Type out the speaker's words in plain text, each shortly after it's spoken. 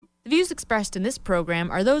views expressed in this program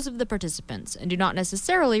are those of the participants and do not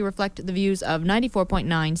necessarily reflect the views of 94.9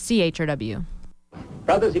 CHRW.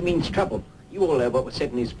 Brothers, it means trouble. You all heard what was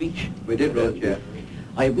said in his speech. We did, Brother Chair.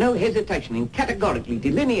 I have no hesitation in categorically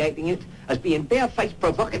delineating it as being barefaced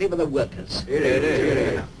provocative of the workers. It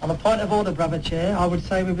is. On a point of order, Brother Chair, I would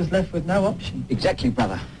say we was left with no option. Exactly,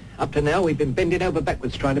 brother. Up to now, we've been bending over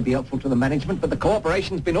backwards trying to be helpful to the management, but the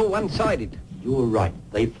cooperation's been all one-sided. You're right.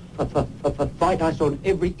 They fight us on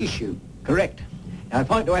every issue. Correct. Now,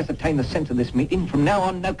 if I'm to ascertain the sense of this meeting, from now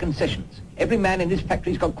on, no concessions. Every man in this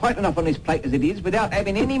factory's got quite enough on his plate as it is without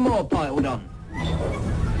having any more piled on.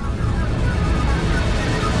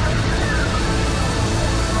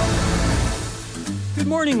 Good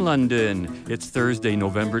morning, London. It's Thursday,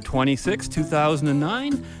 November 26,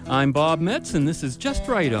 2009. I'm Bob Metz, and this is Just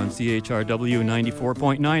Right on CHRW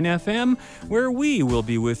 94.9 FM, where we will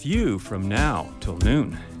be with you from now till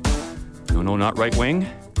noon. No, not right wing,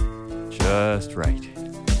 just right.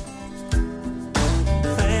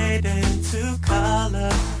 Fade into color,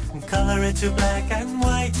 and color into black and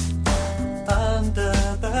white. Under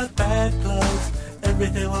the bedclothes,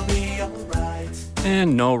 everything will be alright.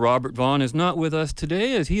 And no, Robert Vaughn is not with us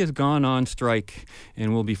today as he has gone on strike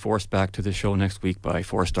and will be forced back to the show next week by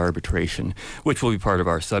forced arbitration, which will be part of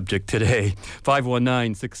our subject today.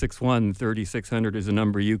 519-661-3600 is a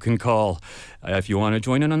number you can call if you want to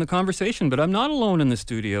join in on the conversation. But I'm not alone in the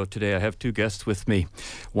studio today. I have two guests with me.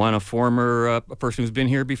 One, a person who's been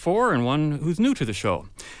here before, and one who's new to the show.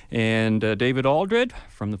 And David Aldred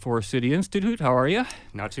from the Forest City Institute. How are you?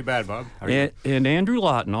 Not too bad, Bob. How are you? And Andrew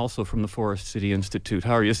Lawton, also from the Forest City Institute.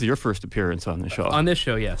 How are you? This is your first appearance on the show. On this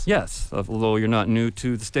show, yes. Yes, although you're not new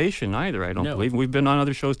to the station either, I don't believe. We've been on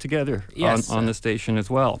other shows together on the station as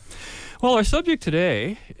well. Well, our subject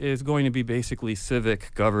today is going to be basically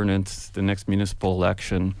civic governance, the next municipal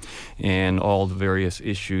election, and all the various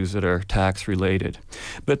issues that are tax-related.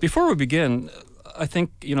 But before we begin, I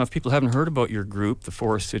think, if people haven't heard about your group, the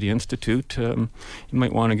Forest City Institute, you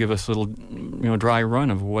might want to give us a little, dry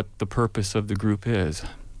run of what the purpose of the group is.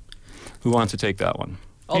 Who wants to take that one?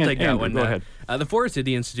 I'll take that one. Go ahead. The Forest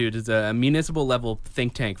City Institute is a municipal-level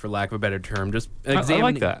think tank, for lack of a better term, just examining, I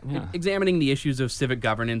like that. Yeah. Examining the issues of civic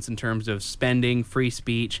governance in terms of spending, free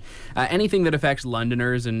speech, anything that affects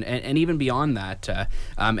Londoners, and even beyond that.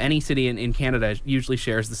 Any city in Canada usually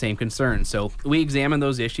shares the same concerns. So we examine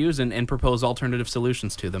those issues and propose alternative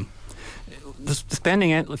solutions to them. The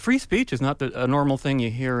spending and free speech is not a normal thing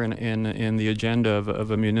you hear in the agenda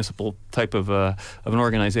of a municipal type of an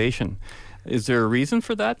organization. Is there a reason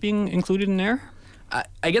for that being included in there?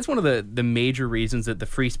 I guess one of the major reasons that the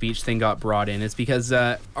free speech thing got brought in is because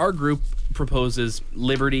our group proposes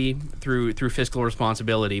liberty through fiscal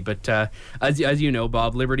responsibility. But as you know,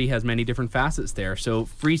 Bob, liberty has many different facets there. So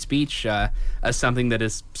free speech, as something that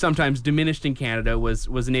is sometimes diminished in Canada,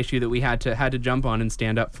 was an issue that we had to jump on and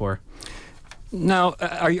stand up for. Now,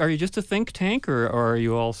 are you just a think tank, or are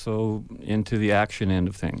you also into the action end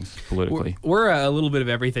of things politically? We're a little bit of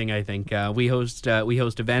everything, I think. We host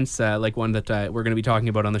events like one that we're going to be talking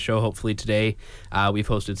about on the show hopefully today. We've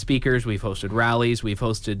hosted speakers, we've hosted rallies, we've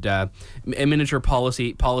hosted a miniature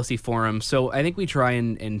policy forums. So I think we try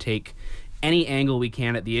and take any angle we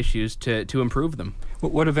can at the issues to improve them.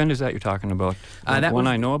 What event is that you're talking about? That one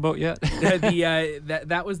I know about yet?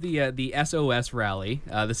 That was the SOS rally,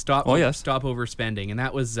 the Stop Overspending, and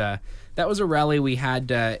that was a rally we had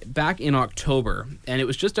back in October, and it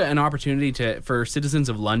was just an opportunity for citizens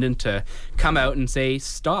of London to come out and say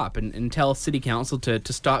stop and tell City Council to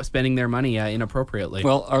stop spending their money inappropriately.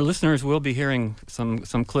 Well, our listeners will be hearing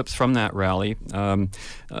some clips from that rally.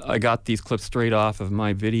 I got these clips straight off of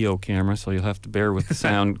my video camera, so you'll have to bear with the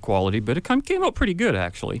sound quality, but it came out pretty good,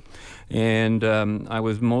 actually. And I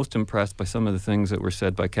was most impressed by some of the things that were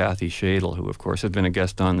said by Kathy Shadle, who, of course, has been a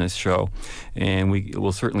guest on this show. And we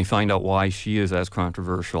will certainly find out why she is as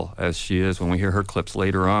controversial as she is when we hear her clips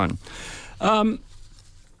later on.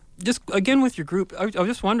 Just again with your group, I was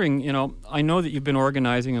just wondering, I know that you've been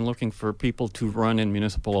organizing and looking for people to run in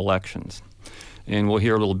municipal elections. And we'll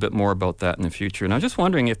hear a little bit more about that in the future. And I was just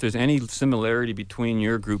wondering if there's any similarity between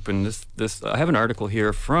your group and this. I have an article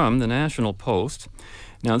here from the National Post.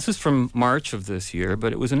 Now, this is from March of this year,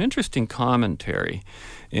 but it was an interesting commentary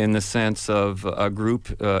in the sense of a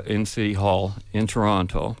group in City Hall in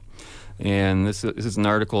Toronto. And this is an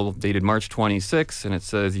article dated March 26, and it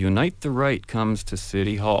says, "Unite the Right comes to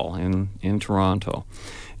City Hall in Toronto."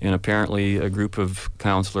 And apparently a group of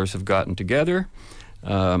councillors have gotten together.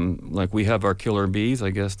 Like we have our killer bees,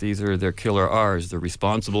 I guess these are their killer R's, the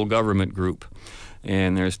Responsible Government Group.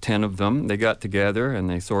 And there's 10 of them. They got together and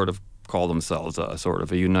they sort of call themselves sort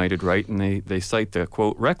of a united right, and they cite the,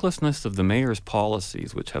 quote, recklessness of the mayor's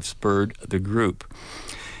policies which have spurred the group.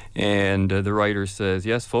 And the writer says,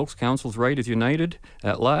 yes, folks, council's right is united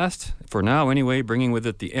at last, for now anyway, bringing with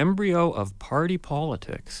it the embryo of party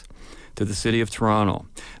politics to the city of Toronto.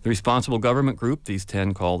 The responsible government group, these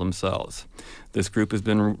 10 call themselves. This group has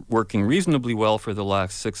been working reasonably well for the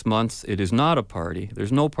last 6 months. It is not a party.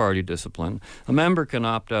 There's no party discipline. A member can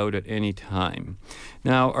opt out at any time.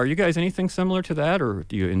 Now, are you guys anything similar to that, or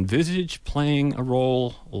do you envisage playing a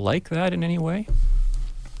role like that in any way?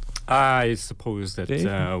 I suppose that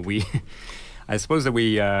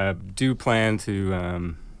we do plan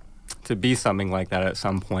to be something like that at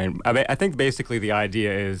some point. I think basically the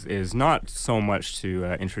idea is not so much to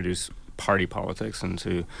introduce party politics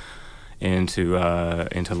into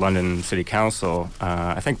London City Council.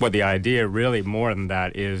 I think what the idea really more than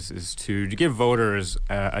that is to give voters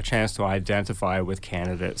a chance to identify with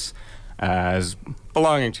candidates as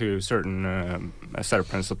belonging to a certain a set of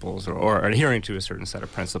principles or adhering to a certain set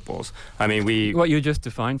of principles. I mean, what you just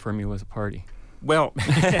defined for me was a party. Well,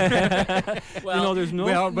 there's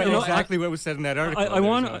no. But exactly what was said in that article. I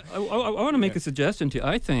want to make a suggestion to you.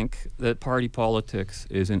 I think that party politics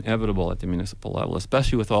is inevitable at the municipal level,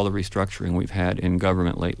 especially with all the restructuring we've had in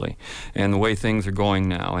government lately, and the way things are going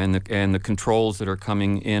now, and the controls that are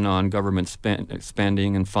coming in on government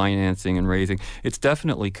spending and financing and raising. It's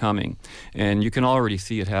definitely coming, and you can already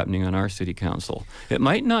see it happening on our city council. It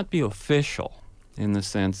might not be official, in the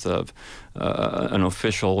sense of an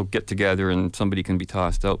official get-together and somebody can be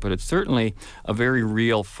tossed out, but it's certainly a very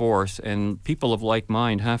real force, and people of like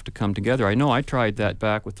mind have to come together. I know I tried that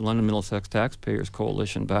back with the London Middlesex Taxpayers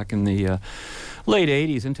Coalition back in the late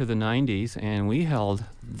 80s into the 90s, and we held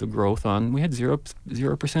the growth on, we had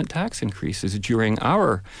 0% tax increases during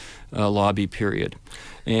our lobby period.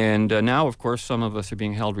 And now, of course, some of us are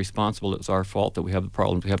being held responsible. It's our fault that we have the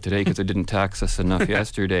problems we have today because they didn't tax us enough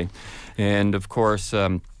yesterday. And, of course,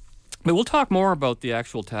 but we'll talk more about the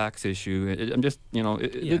actual tax issue. I'm just,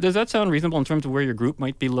 does that sound reasonable in terms of where your group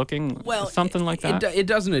might be looking? Well, something like that? It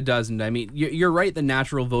doesn't. I mean, you're right, the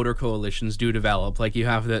natural voter coalitions do develop. Like you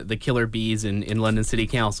have the Killer Bees in London City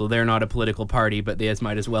Council. They're not a political party, but they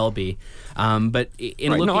might as well be. But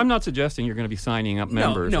no, I'm not suggesting you're going to be signing up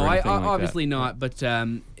members. No, or anything like obviously that. not. But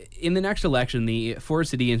in the next election, the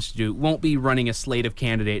Forest City Institute won't be running a slate of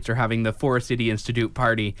candidates or having the Forest City Institute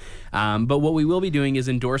party. But what we will be doing is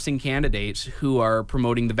endorsing candidates who are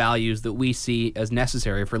promoting the values that we see as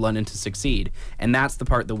necessary for London to succeed. And that's the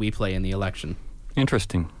part that we play in the election.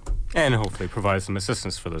 Interesting. And hopefully provide some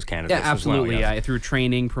assistance for those candidates. Yeah, absolutely. As well, yes. Through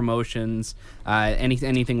training, promotions,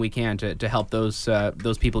 anything we can to help those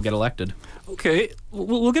people get elected. Okay,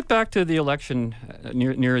 we'll get back to the election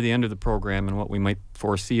near the end of the program and what we might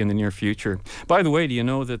foresee in the near future. By the way, do you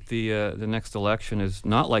know that the next election is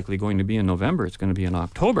not likely going to be in November? It's going to be in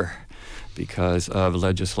October, because of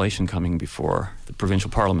legislation coming before the provincial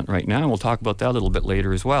parliament right now. And we'll talk about that a little bit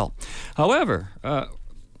later as well. However,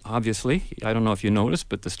 obviously, I don't know if you noticed,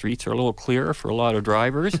 but the streets are a little clearer for a lot of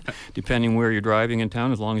drivers, depending where you're driving in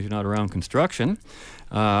town, as long as you're not around construction.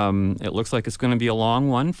 It looks like it's going to be a long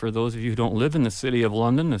one for those of you who don't live in the City of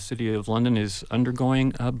London. The City of London is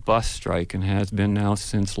undergoing a bus strike and has been now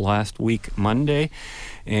since last week, Monday.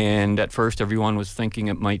 And at first, everyone was thinking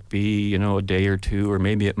it might be, a day or two, or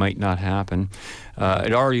maybe it might not happen.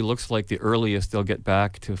 It already looks like the earliest they'll get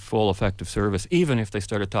back to full effective service, even if they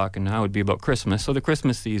started talking now, would be about Christmas. So the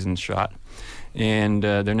Christmas season's shot. And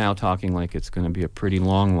they're now talking like it's going to be a pretty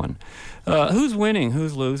long one. Who's winning?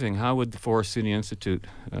 Who's losing? How would the Forest City Institute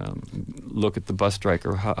look at the bus strike,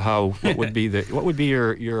 or what would be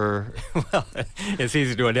your? Well, it's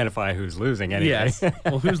easy to identify who's losing anyway. Yes.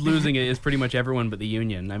 Well, who's losing is pretty much everyone but the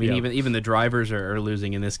union. I mean, even the drivers are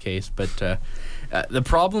losing in this case. But the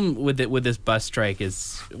problem with this bus strike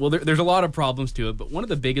is, well, there's a lot of problems to it, but one of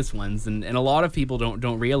the biggest ones, and a lot of people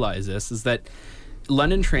don't realize this, is that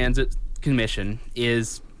London Transit Commission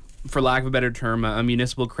is, for lack of a better term, a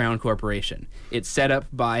municipal crown corporation. It's set up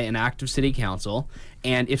by an act of City Council,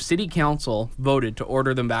 and if City Council voted to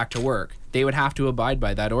order them back to work, they would have to abide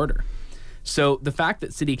by that order. So the fact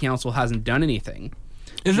that City Council hasn't done anything...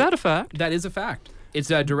 Is that a fact? That is a fact. It's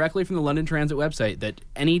directly from the London Transit website that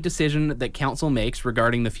any decision that Council makes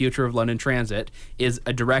regarding the future of London Transit is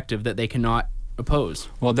a directive that they cannot oppose.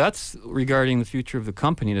 Well, that's regarding the future of the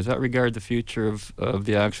company. Does that regard the future of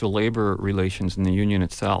the actual labor relations in the union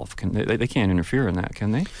itself? They can't interfere in that,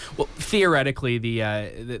 can they? Well, theoretically,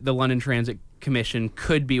 the London Transit Commission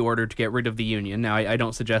could be ordered to get rid of the union. Now, I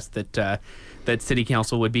don't suggest that City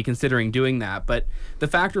Council would be considering doing that, but the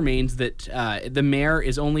fact remains that the mayor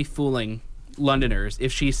is only fooling Londoners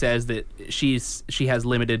if she says that she has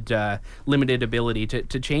limited ability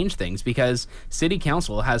to change things, because City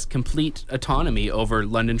Council has complete autonomy over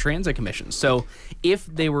London Transit Commission. So if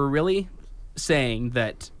they were really saying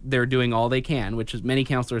that they're doing all they can, which as many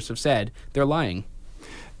councillors have said, they're lying.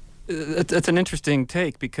 It's an interesting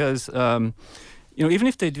take, because even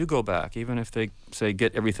if they do go back, even if they say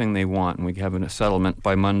get everything they want and we have a settlement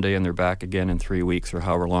by Monday and they're back again in 3 weeks or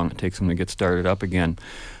however long it takes them to get started up again,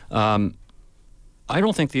 I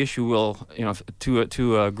don't think the issue will,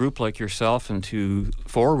 to a group like yourself and to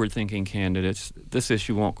forward-thinking candidates, this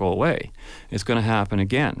issue won't go away. It's going to happen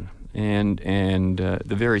again. And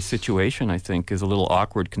the very situation, I think, is a little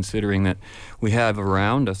awkward, considering that we have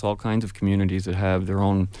around us all kinds of communities that have their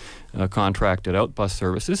own contracted out bus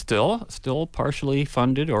services, still partially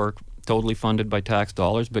funded or totally funded by tax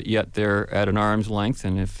dollars, but yet they're at an arm's length,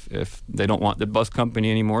 and if they don't want the bus company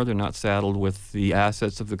anymore, they're not saddled with the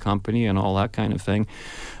assets of the company and all that kind of thing.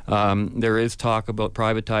 There is talk about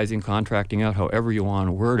privatizing, contracting out, however you want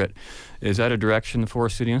to word it. Is that a direction the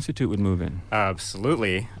Forest City Institute would move in?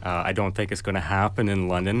 Absolutely. I don't think it's going to happen in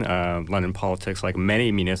London. London politics, like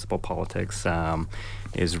many municipal politics,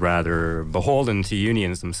 is rather beholden to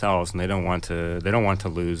unions themselves, and they don't want to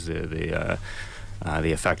lose the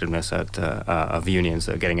effectiveness of unions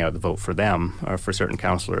getting out the vote for them or for certain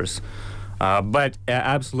councillors. But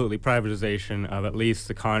absolutely, privatization of at least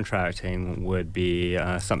the contracting would be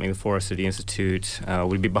something the Forest City Institute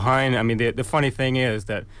would be behind. I mean, the funny thing is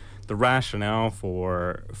that the rationale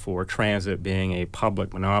for transit being a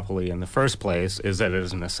public monopoly in the first place is that it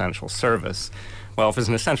is an essential service. Well, if it's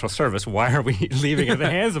an essential service, why are we leaving it in the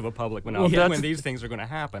hands of a public monopoly when these things are going to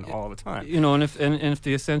happen all the time? And if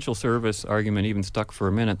the essential service argument even stuck for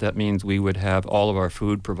a minute, that means we would have all of our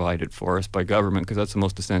food provided for us by government, because that's the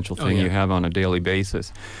most essential thing you have on a daily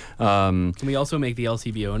basis. Can we also make the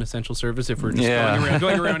LCBO an essential service if we're just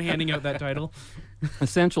going around handing out that title?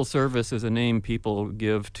 Essential service is a name people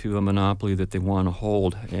give to a monopoly that they want to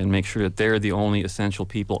hold and make sure that they're the only essential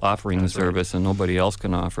people offering the service, and nobody else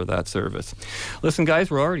can offer that service. Listen,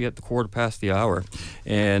 guys, we're already at the 1:15,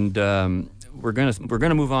 and we're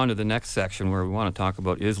gonna move on to the next section where we want to talk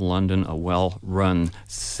about, is London a well-run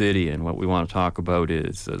city? And what we want to talk about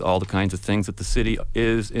is all the kinds of things that the city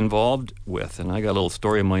is involved with. And I got a little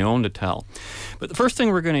story of my own to tell. But the first thing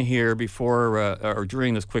we're going to hear before or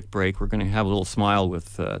during this quick break, we're going to have a little smile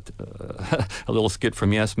with a little skit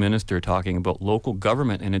from Yes Minister talking about local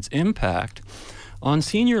government and its impact on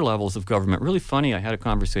senior levels of government. Really funny. I had a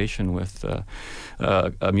conversation with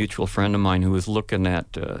a mutual friend of mine who was looking at,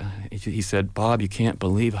 he said, Bob, you can't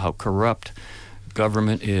believe how corrupt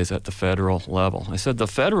government is at the federal level. I said, the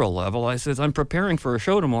federal level? I said, I'm preparing for a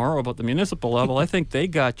show tomorrow about the municipal level. I think they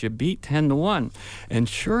got you beat 10-1. And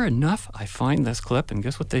sure enough, I find this clip, and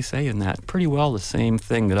guess what they say in that? Pretty well the same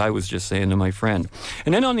thing that I was just saying to my friend.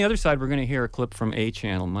 And then on the other side, we're going to hear a clip from A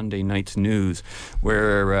Channel, Monday Night's News,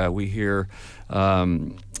 where we hear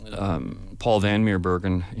Paul Van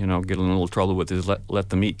Meerbergen, get in a little trouble with his let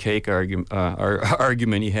the meat cake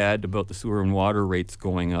argument he had about the sewer and water rates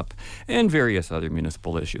going up, and various other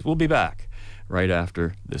municipal issues. We'll be back right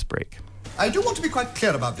after this break. I do want to be quite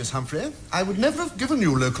clear about this, Humphrey. I would never have given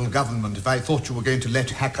you local government if I thought you were going to let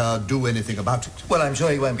Hacker do anything about it. Well, I'm sure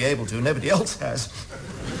he won't be able to. Nobody else has.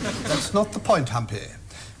 That's not the point, Humphrey.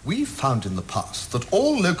 We've found in the past that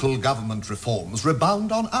all local government reforms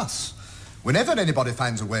rebound on us. Whenever anybody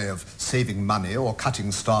finds a way of saving money or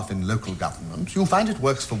cutting staff in local government, you find it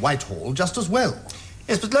works for Whitehall just as well.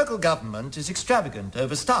 Yes, but local government is extravagant,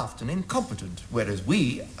 overstaffed and incompetent, whereas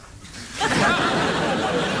we...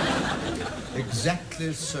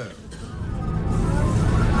 Exactly so.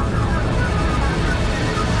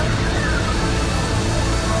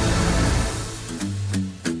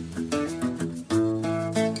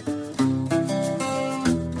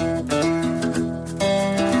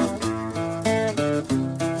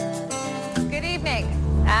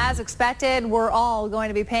 As expected, we're all going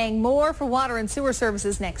to be paying more for water and sewer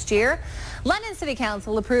services next year. London City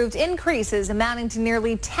Council approved increases amounting to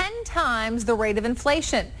nearly 10 times the rate of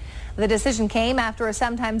inflation. The decision came after a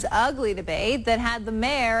sometimes ugly debate that had the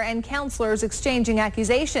mayor and councillors exchanging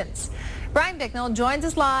accusations. Brian Bicknell joins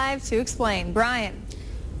us live to explain. Brian.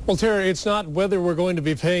 Well, Terry, it's not whether we're going to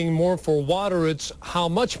be paying more for water, it's how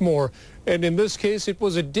much more. And in this case, it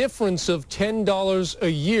was a difference of $10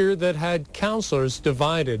 a year that had councillors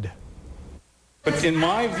divided. But in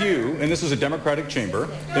my view, and this is a Democratic chamber,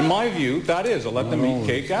 in my view, that is a let them eat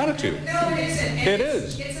cake attitude. No, it isn't. It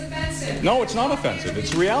is. It's offensive. No, it's not offensive.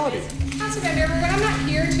 It's reality. How Councilor Member, I'm not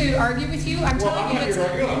here to argue with you. I'm telling you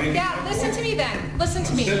yeah, listen to me then. Listen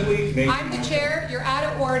to me. I'm the chair. You're out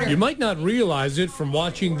of order. You might not realize it from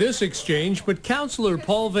watching this exchange, but Councillor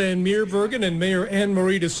Paul Van Meerbergen and Mayor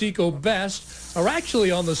Anne-Marie DeSico-Best are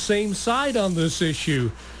actually on the same side on this issue.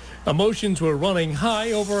 Emotions were running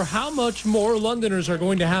high over how much more Londoners are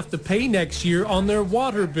going to have to pay next year on their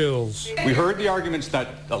water bills. We heard the arguments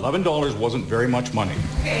that $11 wasn't very much money.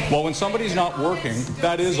 Well, when somebody's not working,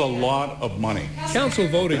 that is a lot of money. Council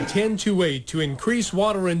voted 10-8 to increase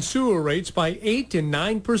water and sewer rates by 8 and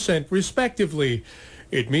 9% respectively.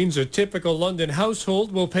 It means a typical London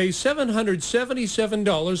household will pay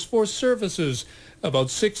 $777 for services, about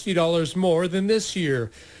 $60 more than this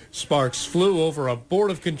year. Sparks flew over a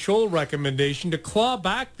Board of Control recommendation to claw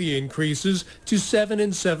back the increases to 7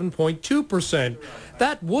 and 7.2%.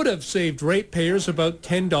 That would have saved ratepayers about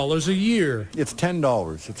 $10 a year. It's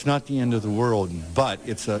 $10. It's not the end of the world, but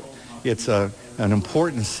it's an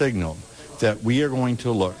important signal that we are going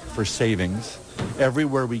to look for savings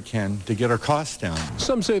everywhere we can to get our costs down.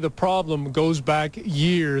 Some say the problem goes back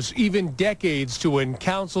years, even decades, to when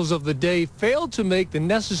councils of the day failed to make the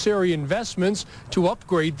necessary investments to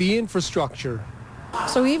upgrade the infrastructure.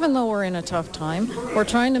 So even though we're in a tough time, we're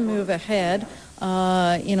trying to move ahead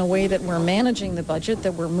in a way that we're managing the budget,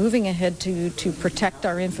 that we're moving ahead to protect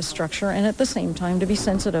our infrastructure, and at the same time to be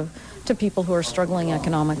sensitive to people who are struggling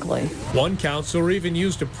economically. One councillor even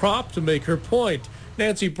used a prop to make her point.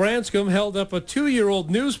 Nancy Branscombe held up a 2-year-old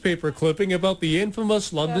newspaper clipping about the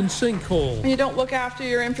infamous London sinkhole. When you don't look after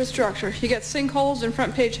your infrastructure, you get sinkholes and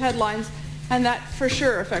front page headlines, and that for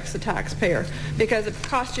sure affects the taxpayer because it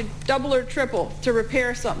costs you double or triple to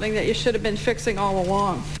repair something that you should have been fixing all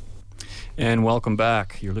along. And welcome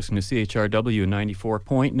back. You're listening to CHRW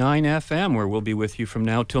 94.9 FM, where we'll be with you from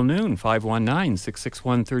now till noon.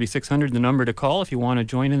 519-661-3600, the number to call if you want to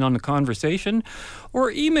join in on the conversation, or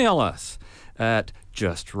email us at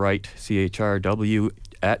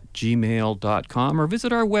justrightchrw@gmail.com, or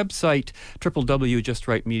visit our website,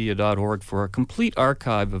 www.justrightmedia.org, for a complete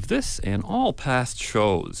archive of this and all past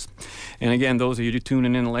shows. And again, those of you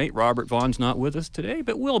tuning in late, Robert Vaughan's not with us today,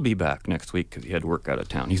 but we'll be back next week because he had work out of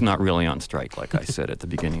town. He's not really on strike, like I said at the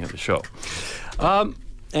beginning of the show.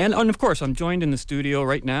 And of course, I'm joined in the studio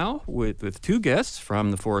right now with two guests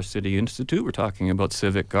from the Forest City Institute. We're talking about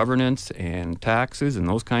civic governance and taxes and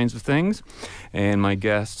those kinds of things. And my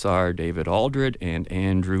guests are David Aldred and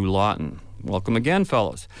Andrew Lawton. Welcome again,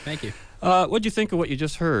 fellows. Thank you. What'd you think of what you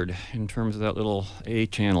just heard in terms of that little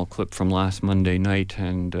A-channel clip from last Monday night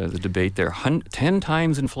and the debate there? 10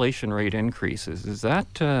 times inflation rate increases. Is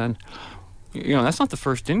that... that's not the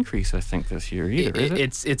first increase, I think, this year either, is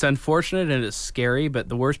it? It's unfortunate and it's scary, but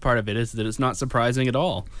the worst part of it is that it's not surprising at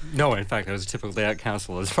all. No, in fact, I was typically at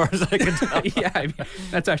council as far as I could tell. Yeah, I mean,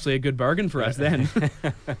 that's actually a good bargain for us then.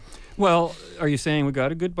 Well, are you saying we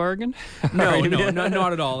got a good bargain? No,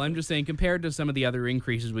 not at all. I'm just saying compared to some of the other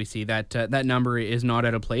increases we see, that number is not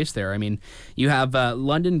out of place there. I mean, you have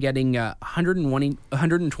London getting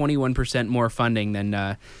 121% more funding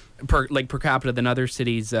than... per capita than other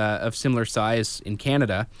cities of similar size in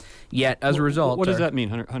Canada. Yet, as a result... What does that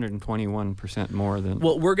mean, 121% more than...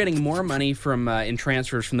 Well, we're getting more money from in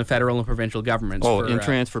transfers from the federal and provincial governments. Oh, in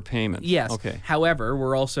transfer payments. Yes. Okay. However,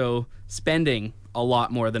 we're also spending a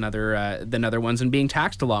lot more than other ones and being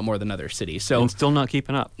taxed a lot more than other cities. So and still not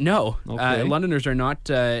keeping up. No. Okay. Londoners are not...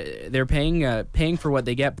 they're paying for what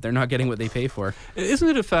they get, but they're not getting what they pay for. Isn't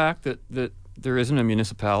it a fact that there isn't a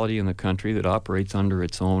municipality in the country that operates under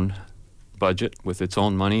its own budget with its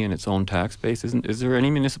own money and its own tax base? Is there any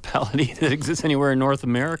municipality that exists anywhere in North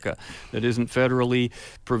America that isn't federally,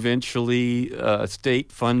 provincially,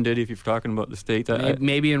 state funded? If you're talking about the state,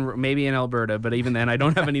 maybe in Alberta, but even then, I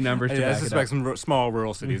don't have any numbers. I suspect some small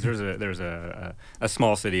rural cities. There's a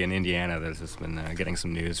small city in Indiana that has been getting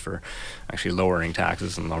some news for actually lowering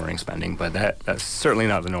taxes and lowering spending, but that's certainly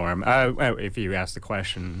not the norm. If you ask the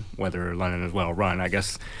question whether London is well run, I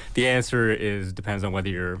guess the answer depends on whether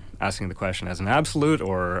you're asking the question as an absolute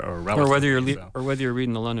or relative, or whether you're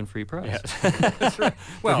reading the London Free Press. Yes. That's right.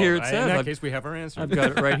 Well, here it says, in that case, we have our answer. I've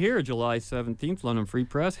got it right here, July 17th, London Free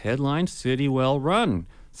Press headline: City well run,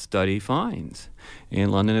 study finds. And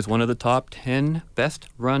London is one of the top 10 best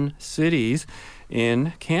run cities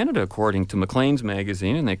in Canada, according to Maclean's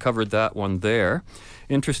magazine, and they covered that one there.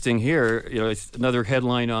 Interesting here, it's another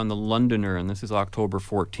headline on the Londoner, and this is October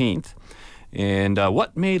 14th. And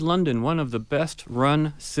what made London one of the best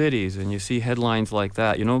run cities? And you see headlines like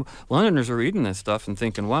that. Londoners are reading this stuff and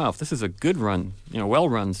thinking, wow, if this is a good run, well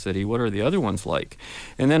run city, what are the other ones like?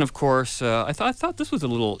 And then, of course, I thought this was a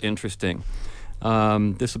little interesting.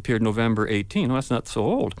 This appeared November 18. Well, that's not so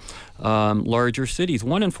old. Larger cities,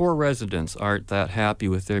 1 in 4 residents aren't that happy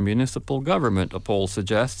with their municipal government, a poll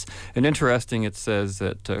suggests. And interesting, it says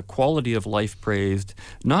that quality of life praised,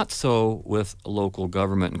 not so with local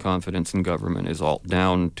government, and confidence in government is all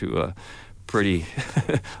down to a pretty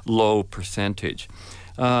low percentage.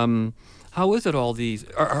 How is it all these?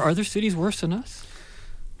 Are other cities worse than us?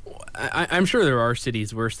 I'm sure there are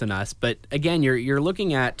cities worse than us, but again, you're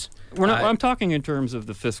looking at. I'm talking in terms of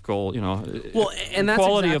the fiscal, Well, and that's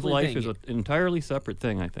quality exactly of life the is thing. an entirely separate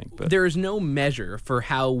thing, I think. But There is no measure for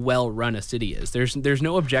how well run a city is. There's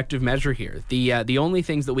no objective measure here. The only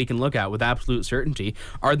things that we can look at with absolute certainty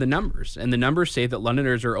are the numbers, and the numbers say that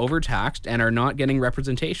Londoners are overtaxed and are not getting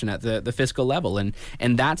representation at the fiscal level, and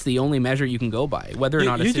that's the only measure you can go by. Whether or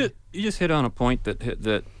not you just hit on a point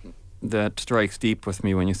that strikes deep with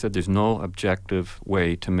me when you said there's no objective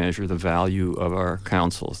way to measure the value of our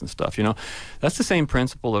councils and stuff. That's the same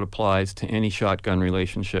principle that applies to any shotgun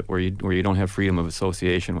relationship where you don't have freedom of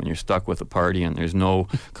association, when you're stuck with a party and there's no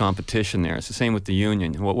competition there. It's the same with the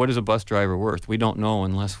union. What is a bus driver worth? We don't know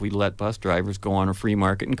unless we let bus drivers go on a free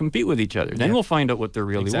market and compete with each other. Then we'll find out what they're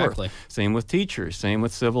really worth. Same with teachers, same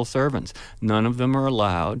with civil servants. None of them are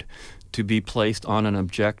allowed to be placed on an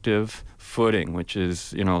objective footing, which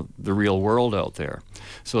is, the real world out there.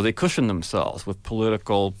 So they cushion themselves with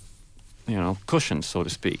political, cushions, so to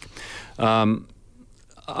speak.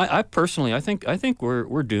 I personally, I think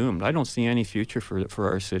we're doomed. I don't see any future for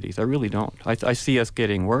our cities. I really don't. I see us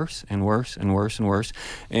getting worse and worse and worse and worse.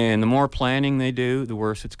 And the more planning they do, the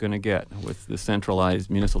worse it's going to get with the centralized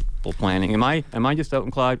municipal planning. Am I just out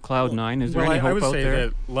in cloud nine? Is there any hope I would out say there?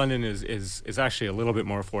 that London is actually a little bit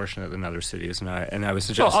more fortunate than other cities, and I would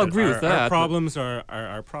suggest I'll that agree with that.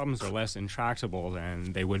 Our problems are less intractable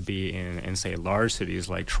than they would be in say large cities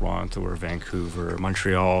like Toronto or Vancouver or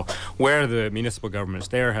Montreal, where the municipal governments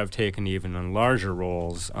there have taken even larger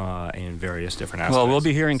roles in various different aspects. Well, we'll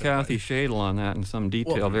be hearing Kathy Shadle on that in some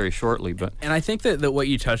detail very shortly. But And I think that what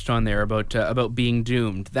you touched on there about being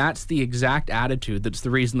doomed, that's the exact attitude that's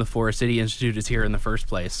the reason the Forest City Institute is here in the first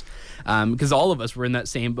place. Because all of us were in that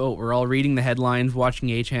same boat. We're all reading the headlines,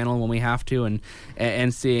 watching A Channel when we have to,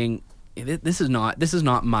 and seeing this is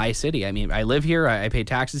not my city. I mean, I live here, I pay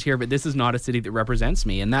taxes here, but this is not a city that represents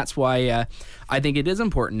me. And that's why I think it is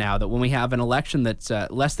important now that when we have an election that's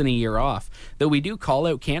less than a year off, that we do call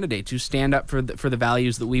out candidates who stand up for the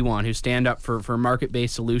values that we want, who stand up for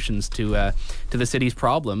market-based solutions to the city's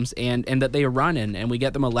problems, and that they run and we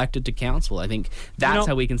get them elected to council. I think that's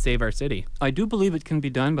how we can save our city. I do believe it can be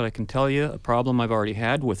done, but I can tell you a problem I've already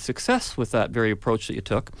had with success with that very approach that you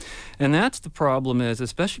took. And that's the problem is,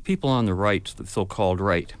 especially people on the right, the so-called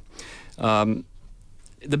right.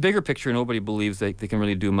 The bigger picture, nobody believes they can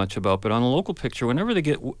really do much about, but on the local picture, whenever they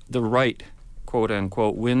get the right,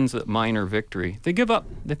 quote-unquote, wins a minor victory, they give up.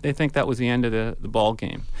 They think that was the end of the ball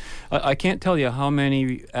game. I can't tell you how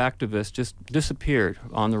many activists just disappeared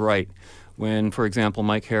on the right when, for example,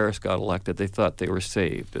 Mike Harris got elected. They thought they were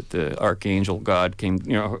saved, that the Archangel God came,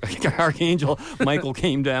 Archangel Michael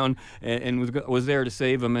came down and was there to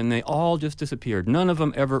save them, and they all just disappeared. None of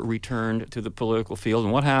them ever returned to the political field.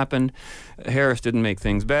 And what happened? Harris didn't make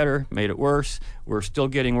things better, made it worse. We're still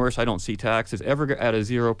getting worse. I don't see taxes ever at a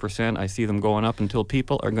 0%. I see them going up until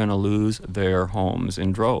people are going to lose their homes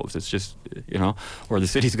in droves. It's just, or the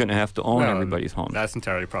city's going to have to own everybody's home. That's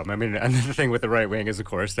entirely a problem. I mean, and the thing with the right wing is, of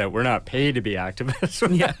course, that we're not paid to be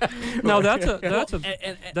activists. Yeah. No, that's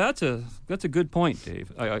a good point,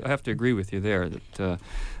 Dave. I have to agree with you there that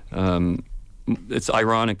it's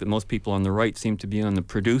ironic that most people on the right seem to be on the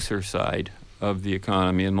producer side of the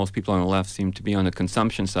economy, and most people on the left seem to be on the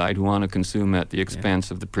consumption side, who want to consume at the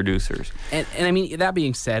expense of the producers. And I mean, that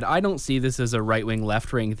being said, I don't see this as a right-wing,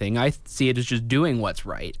 left-wing thing. I see it as just doing what's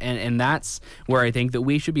right. And that's where I think that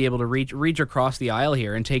we should be able to reach across the aisle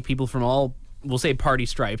here and take people from all, we'll say, party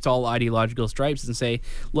stripes, all ideological stripes, and say,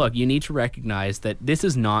 look, you need to recognize that this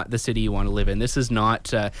is not the city you want to live in. This is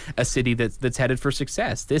not a city that's headed for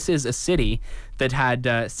success. This is a city that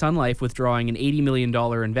had Sun Life withdrawing an $80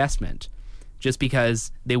 million investment just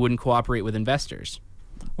because they wouldn't cooperate with investors.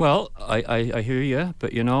 Well, I hear you,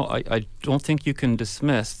 but I don't think you can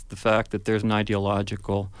dismiss the fact that there's an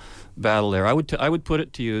ideological battle there. I would put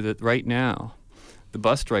it to you that right now, the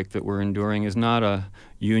bus strike that we're enduring is not a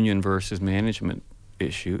union versus management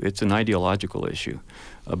issue. It's an ideological issue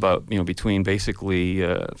about, between basically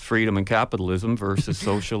freedom and capitalism versus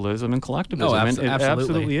socialism and collectivism. Oh, and it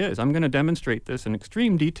absolutely is. I'm going to demonstrate this in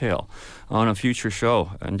extreme detail on a future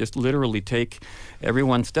show and just literally take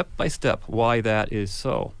everyone step by step why that is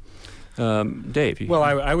so. Dave? Well,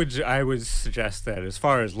 I would suggest that as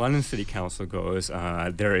far as London City Council goes,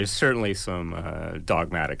 there is certainly some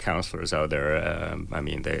dogmatic councillors out there. I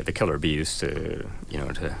mean, the killer bees to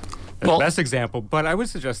the best example. But I would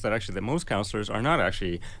suggest that actually that most councillors are not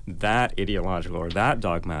actually that ideological or that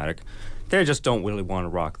dogmatic. They just don't really want to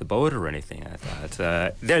rock the boat or anything like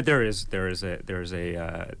that. There is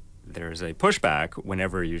a pushback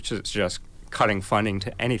whenever you just cutting funding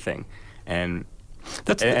to anything, and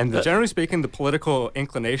generally speaking, the political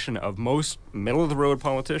inclination of most middle-of-the-road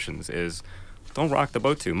politicians is don't rock the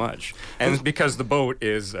boat too much. And because the boat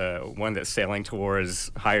is one that's sailing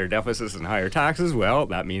towards higher deficits and higher taxes, well,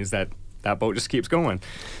 that means that boat just keeps going.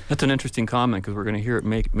 That's an interesting comment because we're going to hear it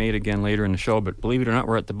made again later in the show. But believe it or not,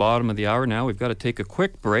 we're at the bottom of the hour now. We've got to take a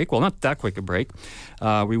quick break. Well, not that quick a break.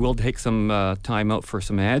 We will take some time out for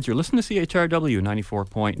some ads. You're listening to CHRW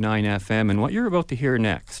 94.9 FM, and what you're about to hear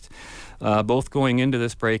next, both going into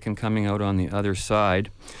this break and coming out on the other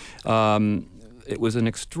side. It was an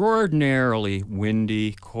extraordinarily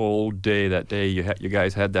windy, cold day that day. You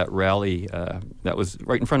guys had that rally that was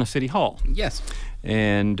right in front of City Hall. Yes.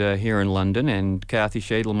 And here in London, and Kathy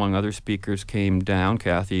Shadle, among other speakers, came down.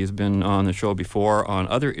 Kathy has been on the show before on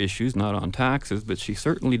other issues, not on taxes, but she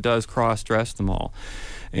certainly does cross-dress them all.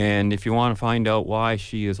 And if you want to find out why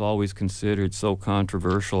she is always considered so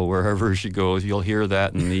controversial wherever she goes, you'll hear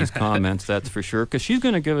that in these comments, that's for sure, because she's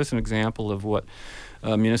going to give us an example of what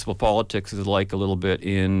municipal politics is like a little bit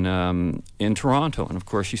in Toronto. And of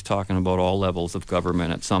course, she's talking about all levels of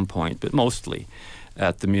government at some point, but mostly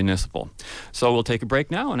at the municipal. So we'll take a break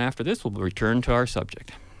now, and after this, we'll return to our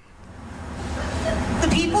subject. The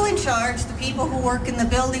people in charge, the people who work in the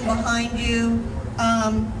building behind you,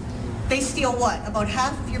 they steal what? About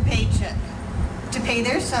half of your paycheck to pay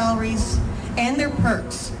their salaries and their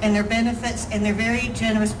perks and their benefits and their very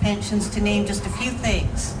generous pensions, to name just a few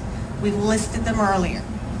things. We've listed them earlier.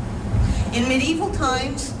 In medieval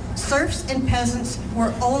times, serfs and peasants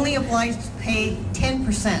were only obliged to pay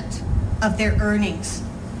 10% of their earnings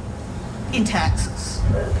in taxes.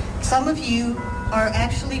 Some of you are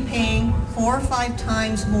actually paying 4 or 5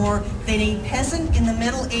 times more than a peasant in the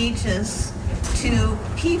Middle Ages to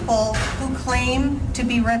people who claim to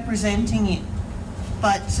be representing you.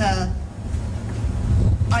 But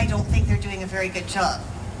I don't think they're doing a very good job.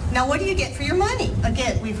 Now, what do you get for your money?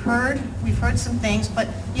 Again, we've heard some things, but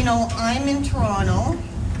I'm in Toronto,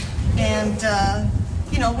 and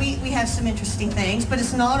we have some interesting things, but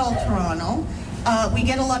it's not all Toronto. We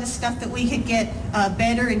get a lot of stuff that we could get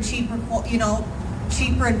better and cheaper,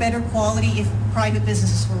 cheaper and better quality if private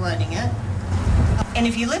businesses were running it. And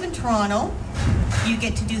if you live in Toronto, you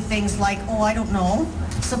get to do things like,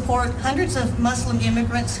 support hundreds of Muslim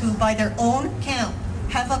immigrants who, by their own count,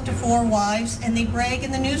 have up to 4 wives, and they brag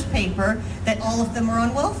in the newspaper that all of them are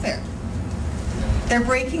on welfare. They're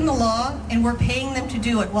breaking the law, and we're paying them to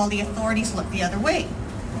do it while the authorities look the other way.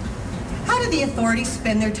 How do the authorities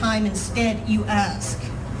spend their time instead, you ask?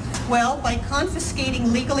 Well, by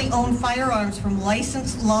confiscating legally owned firearms from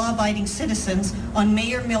licensed, law-abiding citizens on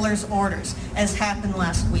Mayor Miller's orders, as happened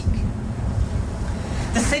last week.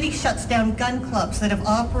 The city shuts down gun clubs that have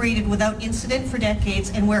operated without incident for decades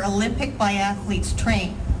and where Olympic biathletes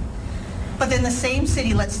train. But then the same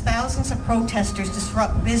city lets thousands of protesters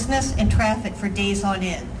disrupt business and traffic for days on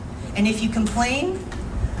end. And if you complain,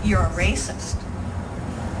 you're a racist.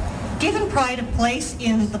 Given pride a place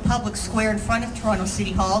in the public square in front of Toronto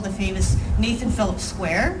City Hall, the famous Nathan Phillips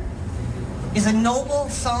Square, is a noble,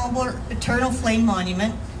 somber, eternal flame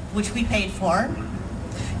monument, which we paid for,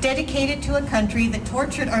 dedicated to a country that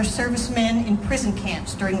tortured our servicemen in prison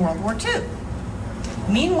camps during World War II.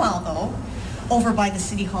 Meanwhile, though, over by the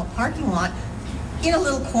City Hall parking lot, in a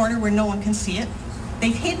little corner where no one can see it,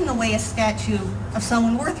 they've hidden away a statue of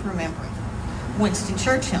someone worth remembering, Winston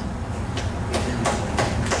Churchill.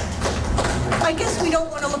 I guess we don't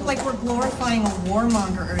want to look like we're glorifying a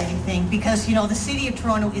warmonger or anything, because, the city of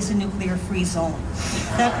Toronto is a nuclear-free zone.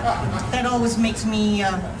 That always makes me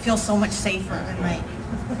feel so much safer at night.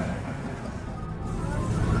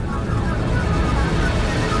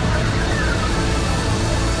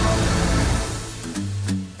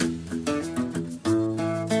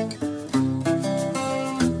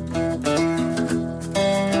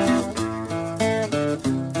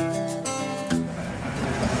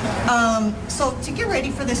 So to get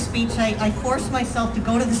ready for this speech, I forced myself to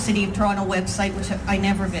go to the City of Toronto website, which I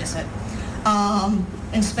never visit,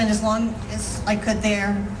 and spend as long as I could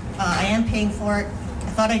there. I am paying for it.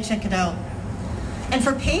 I thought I'd check it out. And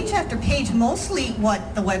for page after page, mostly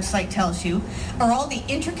what the website tells you are all the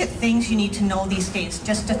intricate things you need to know these days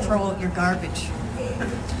just to throw out your garbage.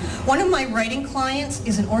 One of my writing clients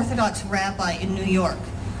is an Orthodox rabbi in New York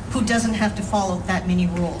who doesn't have to follow that many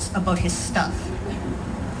rules about his stuff.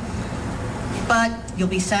 But you'll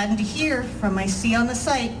be saddened to hear from my see on the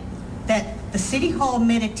site that the City Hall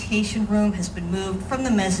meditation room has been moved from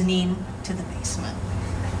the mezzanine to the basement.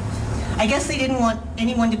 I guess they didn't want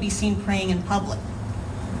anyone to be seen praying in public.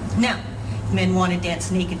 Now, if men want to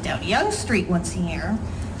dance naked down Yonge Street once a year,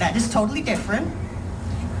 that is totally different,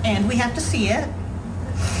 and we have to see it,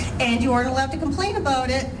 and you aren't allowed to complain about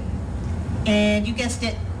it, and you guessed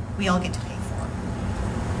it, we all get to pay for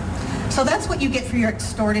it. So that's what you get for your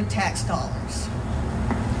extorted tax dollars.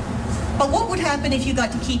 But what would happen if you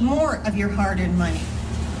got to keep more of your hard-earned money?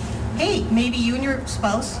 Hey, maybe you and your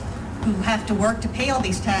spouse, who have to work to pay all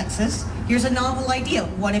these taxes, here's a novel idea.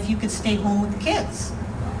 What if you could stay home with the kids?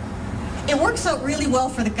 It works out really well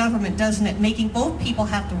for the government, doesn't it, making both people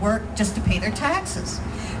have to work just to pay their taxes?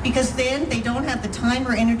 Because then they don't have the time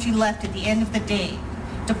or energy left at the end of the day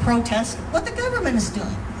to protest what the government is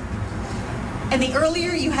doing. And the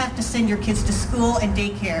earlier you have to send your kids to school and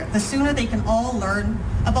daycare, the sooner they can all learn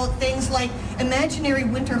about things like imaginary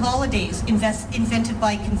winter holidays invented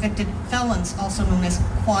by convicted felons, also known as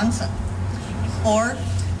Kwanzaa, or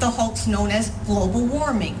the hoax known as global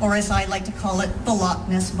warming, or as I like to call it, the Loch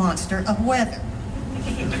Ness Monster of weather.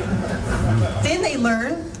 Then they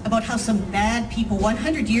learn about how some bad people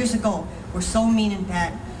 100 years ago were so mean and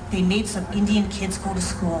bad, they made some Indian kids go to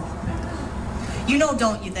school. You know,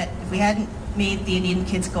 don't you, that if we hadn't made the Indian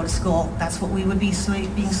kids go to school, that's what we would be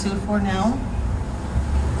being sued for now?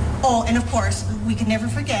 Oh, and of course, we can never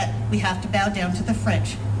forget, we have to bow down to the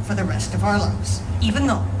French for the rest of our lives, even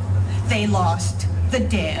though they lost the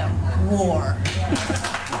damn war.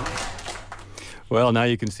 Well, now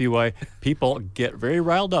you can see why people get very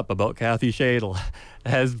riled up about Kathy Shadle.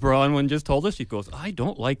 As Bronwyn just told us, she goes, I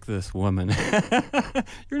don't like this woman.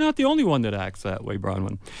 You're not the only one that acts that way,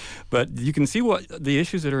 Bronwyn. But you can see what the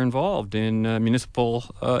issues that are involved in municipal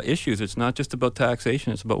issues. It's not just about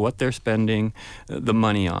taxation. It's about what they're spending the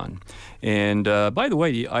money on. And by the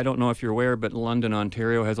way, I don't know if you're aware, but London,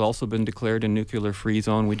 Ontario has also been declared a nuclear-free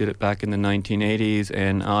zone. We did it back in the 1980s,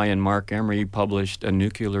 and I and Mark Emery published a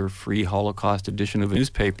nuclear-free Holocaust edition of a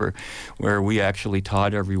newspaper where we actually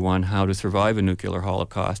taught everyone how to survive a nuclear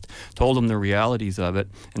Holocaust, told them the realities of it,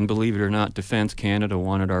 and believe it or not, Defence Canada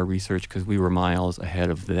wanted our research because we were miles ahead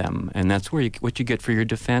of them. And that's where what you get for your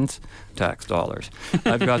defence tax dollars.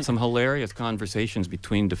 I've got some hilarious conversations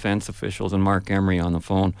between defence officials and Mark Emery on the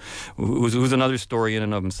phone, who's another story in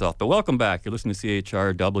and of himself. But welcome back. You're listening to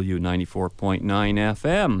CHRW 94.9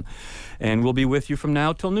 FM. And we'll be with you from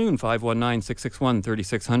now till noon,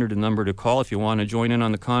 519-661-3600, the number to call if you want to join in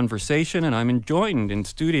on the conversation. And I'm joined in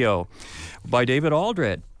studio by David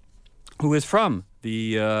Aldred, who is from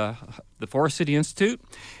the Forest City Institute,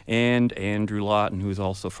 and Andrew Lawton, who is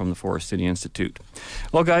also from the Forest City Institute.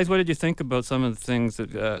 Well, guys, what did you think about some of the things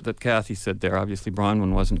that Kathy said there? Obviously,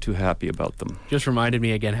 Bronwyn wasn't too happy about them. Just reminded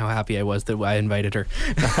me again how happy I was that I invited her.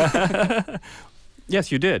 Yes,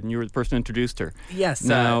 you did, and you were the person who introduced her. Yes.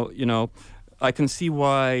 Now, you know, I can see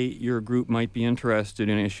why your group might be interested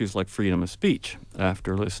in issues like freedom of speech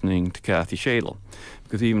after listening to Kathy Shadle,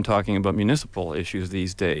 because even talking about municipal issues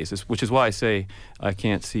these days, which is why I say I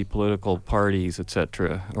can't see political parties,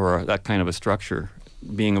 etc., or that kind of a structure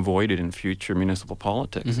being avoided in future municipal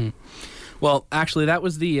politics. Mm-hmm. Well, actually, that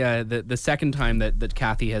was the second time that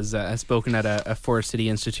Kathy has spoken at a Forest City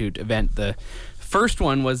Institute event. The first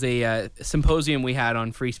one was a symposium we had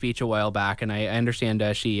on free speech a while back, and I understand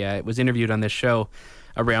she was interviewed on this show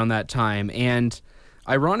around that time. And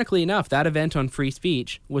ironically enough, that event on free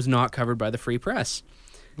speech was not covered by the Free Press.